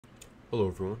Hello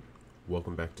everyone,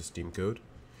 welcome back to SteamCode.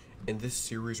 In this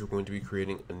series we're going to be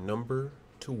creating a number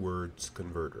to words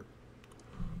converter.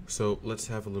 So let's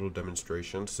have a little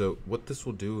demonstration. So what this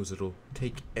will do is it'll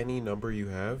take any number you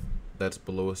have that's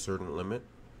below a certain limit.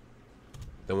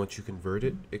 Then once you convert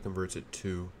it, it converts it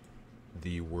to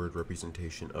the word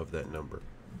representation of that number.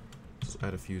 So let's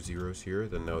add a few zeros here,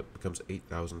 then now it becomes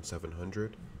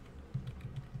 8,700.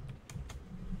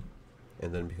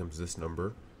 And then it becomes this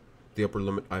number. The upper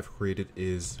limit I've created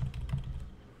is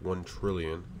 1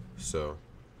 trillion, so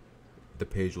the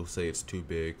page will say it's too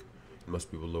big, it must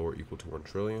be below or equal to 1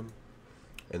 trillion,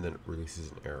 and then it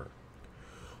releases an error.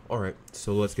 Alright,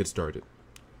 so let's get started.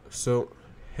 So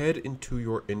head into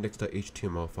your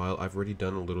index.html file. I've already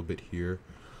done a little bit here.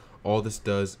 All this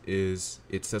does is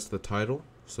it sets the title,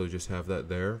 so just have that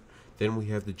there. Then we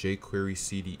have the jQuery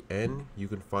CDN. You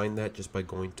can find that just by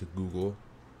going to Google,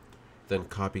 then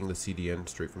copying the CDN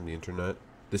straight from the internet.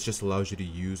 This just allows you to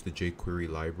use the jQuery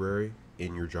library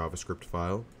in your JavaScript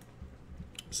file.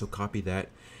 So copy that,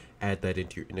 add that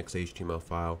into your index.html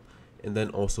file, and then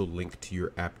also link to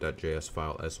your app.js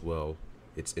file as well.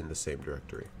 It's in the same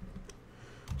directory.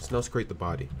 So now let's create the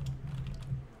body.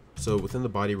 So within the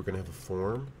body we're going to have a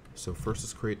form. So first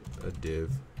let's create a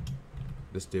div.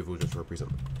 This div will just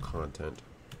represent content.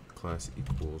 Class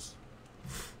equals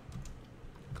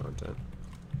content.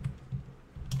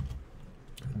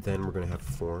 Then we're going to have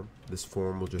a form. This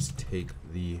form will just take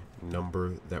the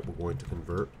number that we're going to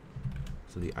convert.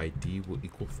 So the ID will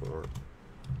equal form.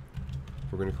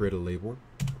 We're going to create a label.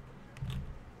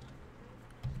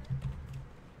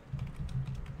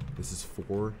 This is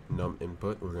for num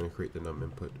input. We're going to create the num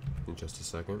input in just a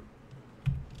second.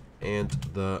 And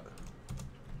the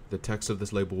text of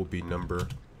this label will be number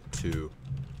to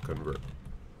convert.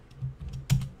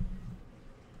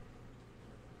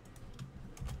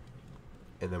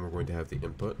 And then we're going to have the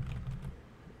input.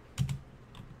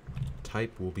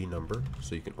 Type will be number,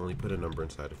 so you can only put a number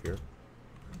inside of here.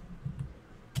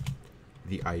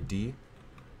 The ID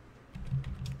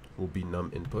will be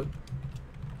num input.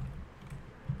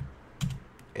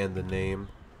 And the name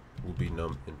will be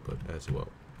num input as well.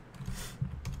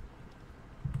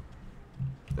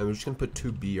 And we're just going to put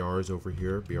two BRs over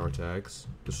here, BR tags.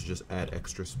 This will just add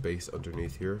extra space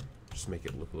underneath here, just make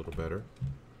it look a little better.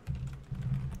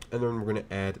 And then we're going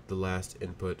to add the last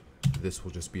input. This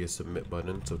will just be a submit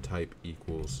button. So type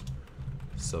equals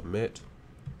submit.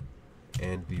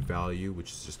 And the value,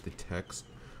 which is just the text,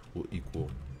 will equal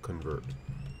convert.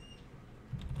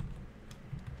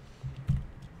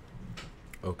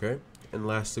 Okay. And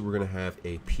lastly, we're going to have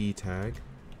a p tag.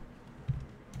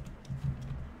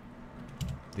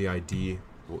 The ID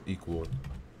will equal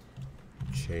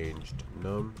changed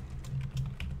num.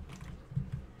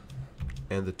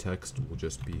 And the text will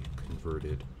just be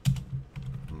converted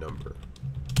number.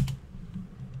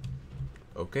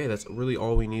 Okay, that's really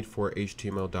all we need for an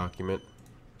HTML document.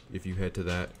 If you head to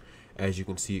that, as you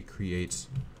can see, it creates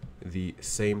the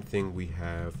same thing we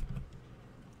have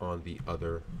on the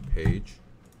other page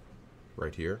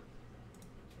right here.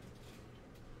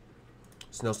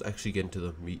 So now let's actually get into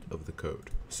the meat of the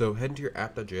code. So head into your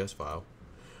app.js file.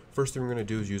 First thing we're going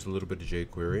to do is use a little bit of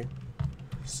jQuery.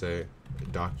 Say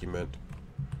document.ready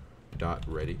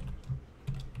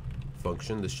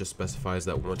function. This just specifies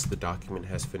that once the document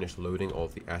has finished loading, all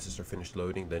of the assets are finished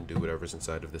loading, then do whatever's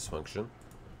inside of this function.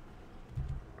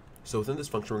 So within this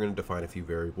function, we're going to define a few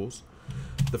variables.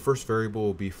 The first variable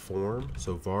will be form.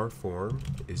 So var form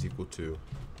is equal to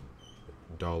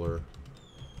 $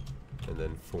 and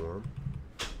then form.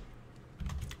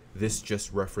 This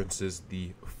just references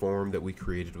the form that we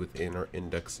created within our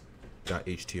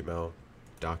index.html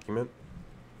document.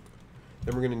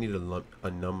 Then we're going to need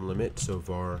a num limit, so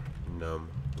var num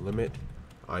limit.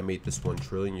 I made this 1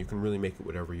 trillion. You can really make it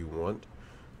whatever you want.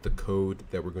 The code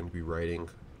that we're going to be writing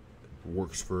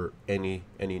works for any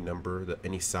number,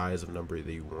 any size of number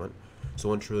that you want. So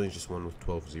 1 trillion is just one with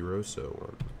 12 zeros, so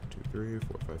 1, 2, 3,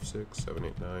 4, 5, 6, 7,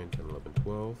 8, 9, 10, 11,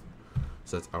 12.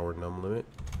 So that's our num limit.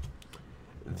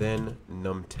 Then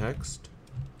num text.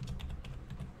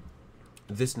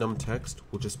 This num text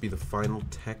will just be the final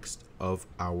text of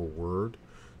our word.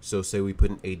 So say we put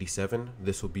in 87,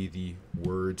 this will be the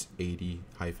words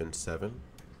 80-7.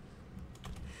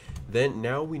 Then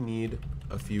now we need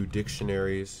a few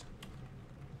dictionaries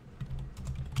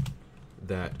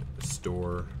that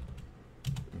store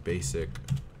basic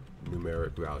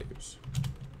numeric values.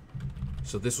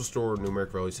 So this will store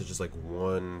numeric values such as like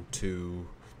 1, 2,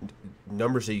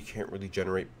 numbers that you can't really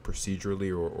generate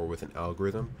procedurally or with an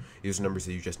algorithm. These are numbers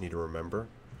that you just need to remember.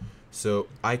 So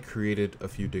I created a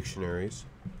few dictionaries.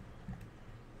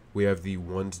 We have the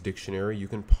ones dictionary. You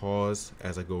can pause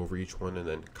as I go over each one and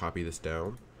then copy this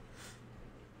down.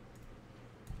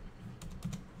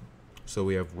 So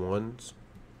we have ones,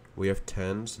 we have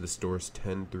tens, this stores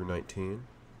 10 through 19.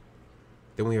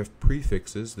 Then we have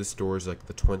prefixes, this stores like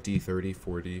the 20, 30,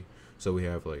 40, so we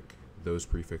have like those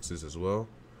prefixes as well.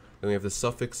 Then we have the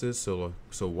suffixes, so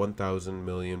 1,000,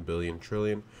 million, billion,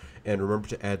 trillion. And remember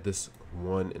to add this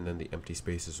 1 and then the empty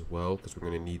space as well, because we're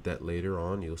going to need that later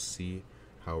on. You'll see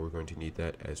how we're going to need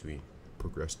that as we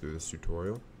progress through this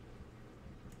tutorial.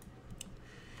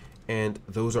 And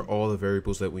those are all the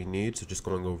variables that we need. So just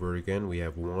going over it again, we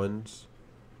have ones,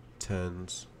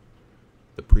 tens,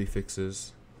 the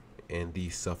prefixes, and the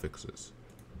suffixes.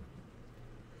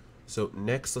 So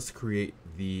next, let's create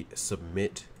the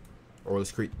submit, or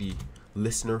let's create the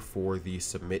listener for the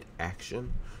submit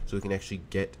action, so we can actually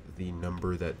get the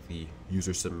number that the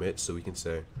user submits. So we can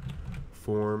say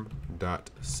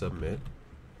form.submit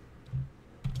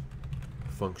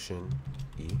function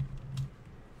e,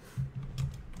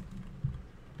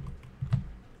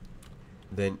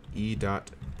 then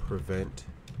e.prevent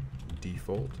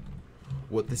default.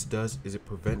 What this does is it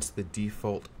prevents the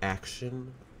default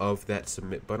action of that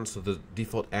submit button. So the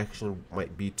default action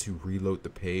might be to reload the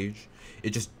page.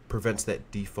 It just prevents that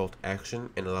default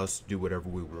action and allows us to do whatever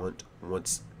we want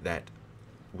once that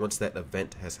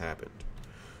event has happened.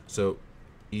 So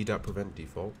e.prevent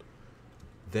default.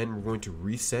 Then we're going to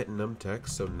reset num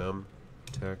text. So num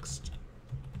text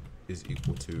is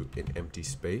equal to an empty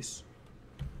space,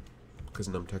 because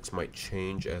num text might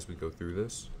change as we go through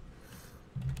this.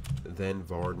 Then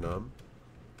var num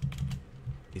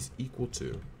is equal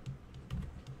to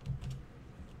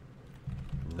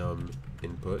num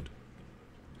input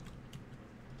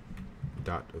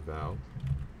dot val.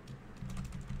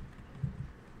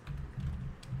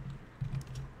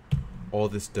 All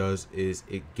this does is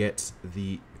it gets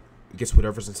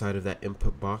whatever's inside of that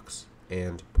input box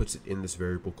and puts it in this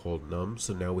variable called num.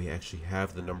 So now we actually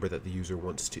have the number that the user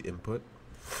wants to input.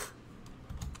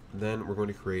 Then we're going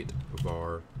to create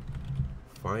var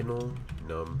final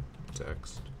num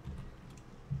text,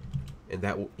 and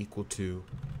that will equal to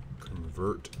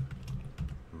convert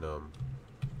num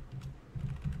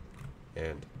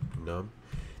and num.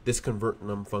 This convert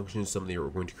num function is something that we're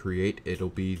going to create. It'll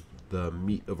be the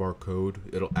meat of our code.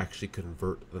 It'll actually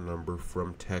convert the number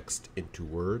from text into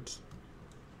words.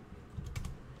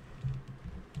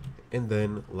 And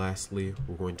then lastly,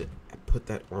 we're going to put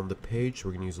that on the page.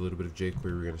 We're going to use a little bit of jQuery.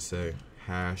 We're going to say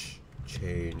hash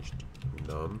changed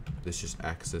num. This just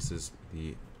accesses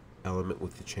the element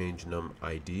with the change num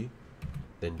ID.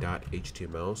 Then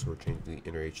 .html, so we're changing the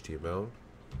inner HTML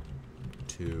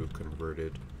to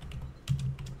converted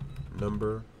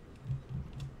number,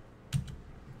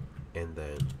 and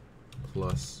then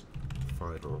plus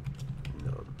final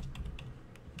num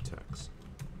text.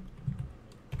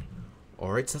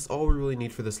 Alright, so that's all we really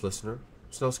need for this listener.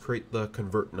 So now let's create the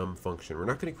Convertnum function. We're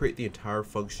not going to create the entire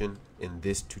function in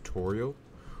this tutorial,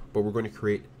 but we're going to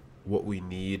create what we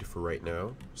need for right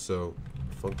now. So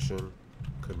function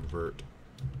convert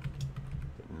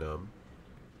num.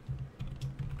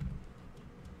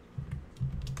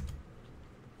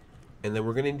 And then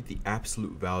we're going to need the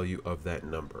absolute value of that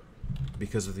number.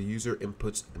 Because if the user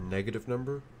inputs a negative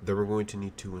number, then we're going to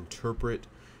need to interpret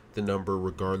the number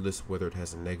regardless whether it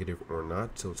has a negative or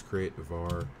not. So let's create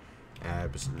var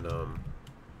abs num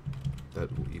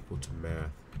that will equal to math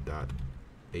dot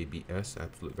abs,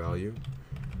 absolute value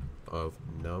of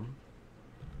num.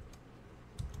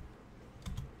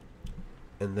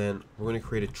 And then we're going to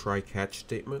create a try catch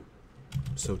statement.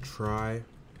 So try,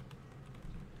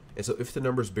 and so if the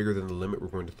number is bigger than the limit, we're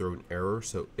going to throw an error.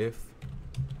 So if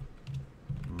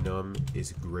num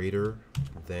is greater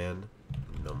than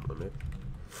num limit,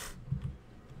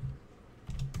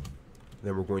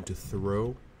 then we're going to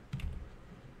throw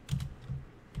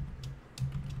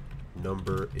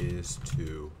number is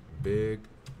too big,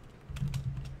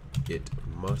 it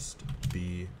must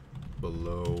be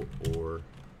below or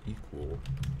equal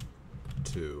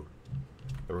to,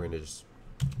 and we're going to just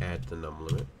add the num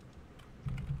limit.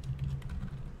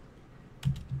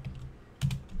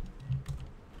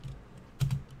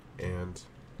 And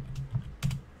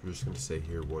we're just going to say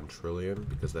here 1 trillion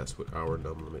because that's what our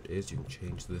num limit is. You can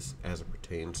change this as it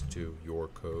pertains to your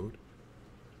code.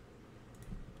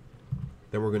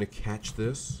 Then we're going to catch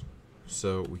this.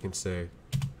 So we can say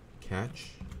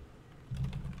catch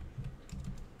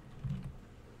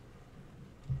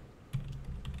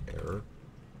error.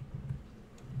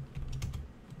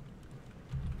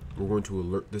 We're going to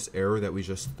alert this error that we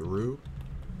just threw.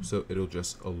 So it'll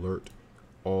just alert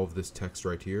all of this text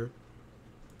right here.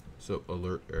 So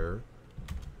alert error.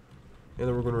 And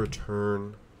then we're going to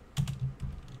return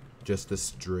just the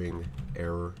string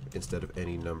error instead of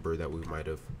any number that we might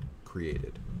have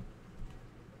created.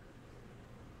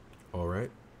 Alright.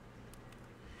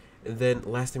 And then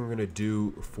last thing we're going to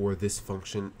do for this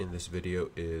function in this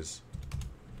video is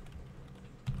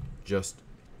just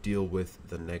deal with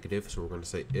the negative. So we're going to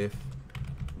say if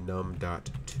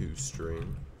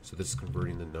num.toString, so this is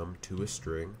converting the num to a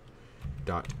string,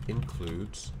 dot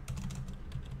includes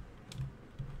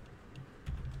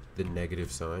the negative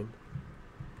sign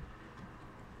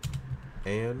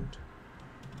and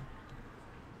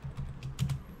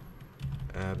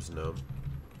abs_num.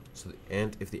 So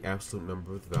and if the absolute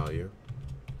number of the value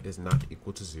is not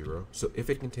equal to 0, so if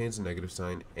it contains a negative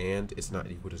sign and it's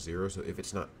not equal to 0, so if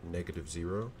it's not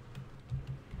 -0,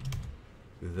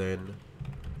 then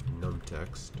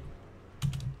numText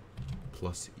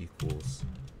plus equals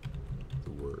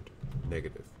the word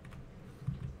negative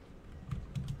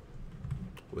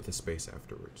with a space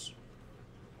afterwards.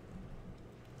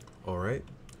 Alright,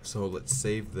 so let's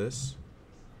save this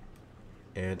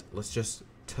and let's just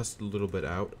test a little bit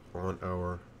out on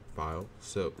our file.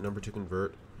 So number to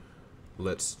convert,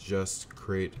 let's just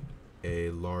create a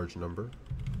large number.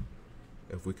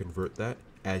 If we convert that,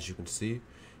 as you can see,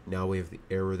 now we have the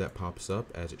error that pops up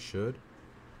as it should.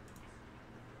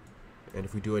 And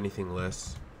if we do anything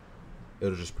less,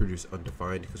 it'll just produce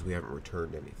undefined because we haven't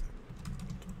returned anything.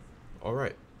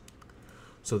 Alright,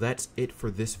 so that's it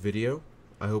for this video.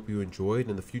 I hope you enjoyed.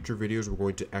 In the future videos, we're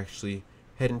going to actually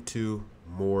head into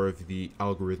more of the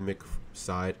algorithmic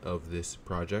side of this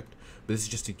project. But this is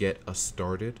just to get us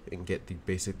started and get the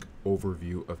basic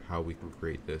overview of how we can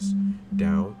create this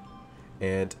down.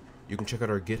 And you can check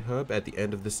out our GitHub at the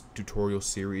end of this tutorial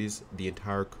series. The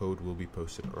entire code will be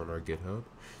posted on our GitHub.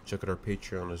 Check out our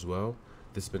Patreon as well.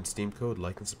 This has been SteamCode.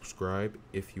 Like and subscribe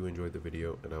if you enjoyed the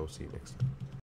video, and I will see you next time.